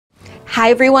Hi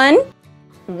everyone!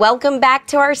 Welcome back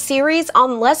to our series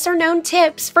on lesser-known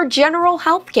tips for general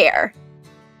healthcare.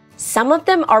 Some of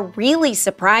them are really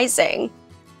surprising.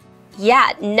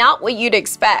 Yeah, not what you'd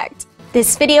expect.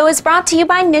 This video is brought to you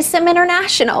by Nissim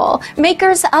International,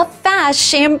 makers of Fast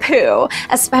Shampoo,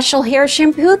 a special hair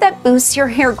shampoo that boosts your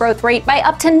hair growth rate by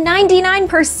up to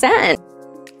 99%.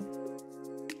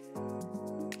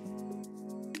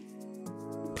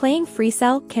 Playing free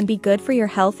cell can be good for your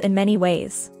health in many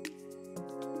ways.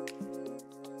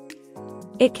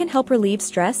 It can help relieve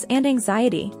stress and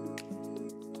anxiety.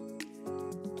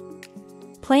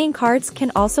 Playing cards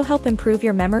can also help improve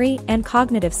your memory and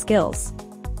cognitive skills.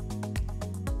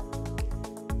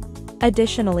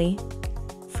 Additionally,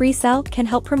 free cell can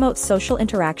help promote social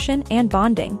interaction and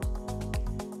bonding.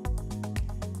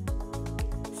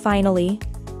 Finally,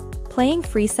 playing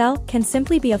free cell can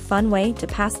simply be a fun way to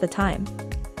pass the time.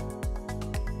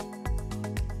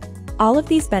 All of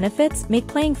these benefits make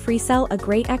playing free cell a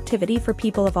great activity for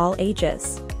people of all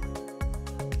ages.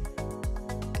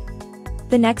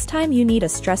 The next time you need a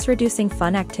stress-reducing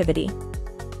fun activity,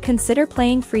 consider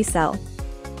playing free cell.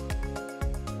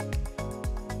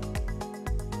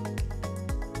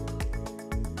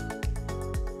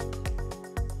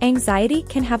 Anxiety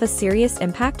can have a serious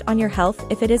impact on your health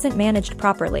if it isn't managed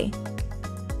properly.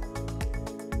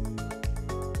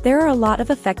 There are a lot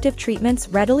of effective treatments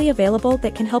readily available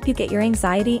that can help you get your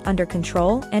anxiety under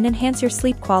control and enhance your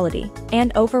sleep quality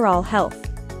and overall health.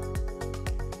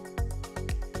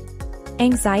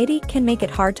 Anxiety can make it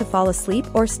hard to fall asleep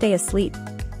or stay asleep,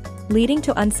 leading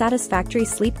to unsatisfactory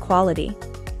sleep quality.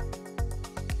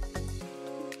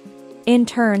 In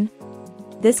turn,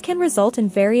 this can result in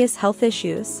various health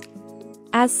issues,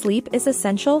 as sleep is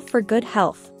essential for good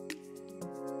health.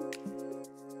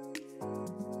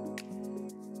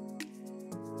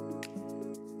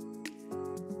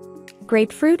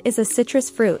 Grapefruit is a citrus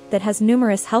fruit that has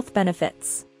numerous health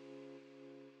benefits.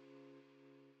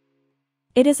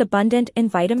 It is abundant in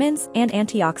vitamins and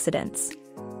antioxidants,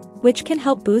 which can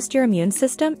help boost your immune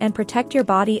system and protect your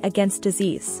body against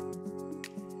disease.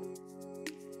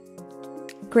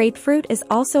 Grapefruit is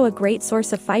also a great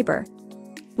source of fiber,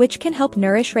 which can help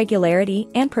nourish regularity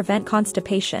and prevent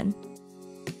constipation.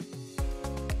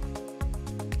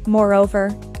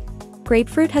 Moreover,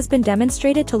 grapefruit has been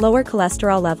demonstrated to lower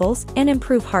cholesterol levels and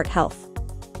improve heart health.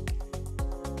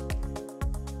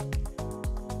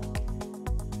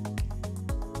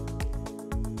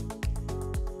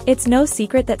 It's no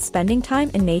secret that spending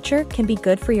time in nature can be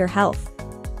good for your health.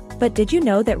 But did you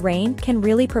know that rain can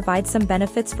really provide some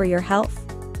benefits for your health,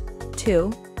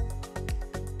 too?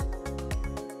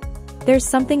 There's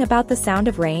something about the sound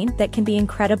of rain that can be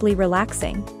incredibly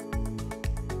relaxing.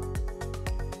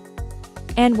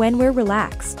 And when we're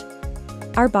relaxed,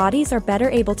 our bodies are better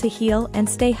able to heal and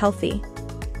stay healthy.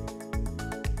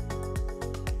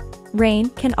 Rain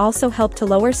can also help to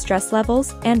lower stress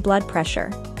levels and blood pressure.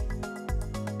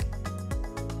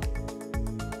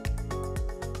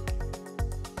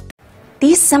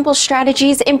 These simple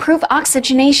strategies improve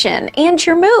oxygenation and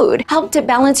your mood, help to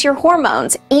balance your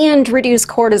hormones, and reduce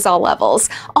cortisol levels,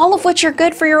 all of which are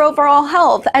good for your overall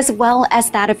health as well as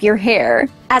that of your hair.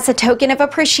 As a token of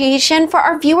appreciation for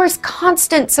our viewers'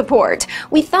 constant support,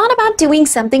 we thought about doing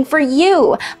something for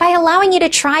you by allowing you to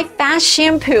try Fast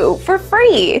Shampoo for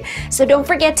free. So don't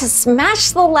forget to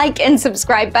smash the like and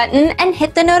subscribe button and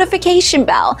hit the notification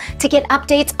bell to get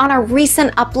updates on our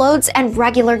recent uploads and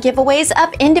regular giveaways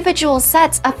of individual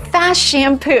sets of Fast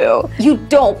Shampoo. You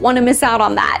don't want to miss out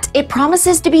on that. It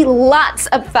promises to be lots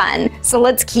of fun. So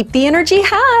let's keep the energy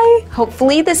high.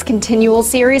 Hopefully this continual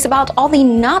series about all the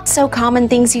not so common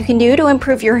things you can do to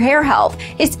improve your hair health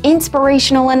is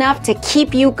inspirational enough to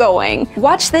keep you going.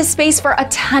 Watch this space for a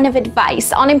ton of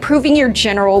advice on improving your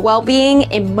general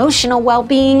well-being, emotional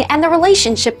well-being, and the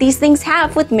relationship these things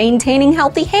have with maintaining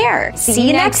healthy hair. See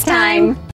you next time.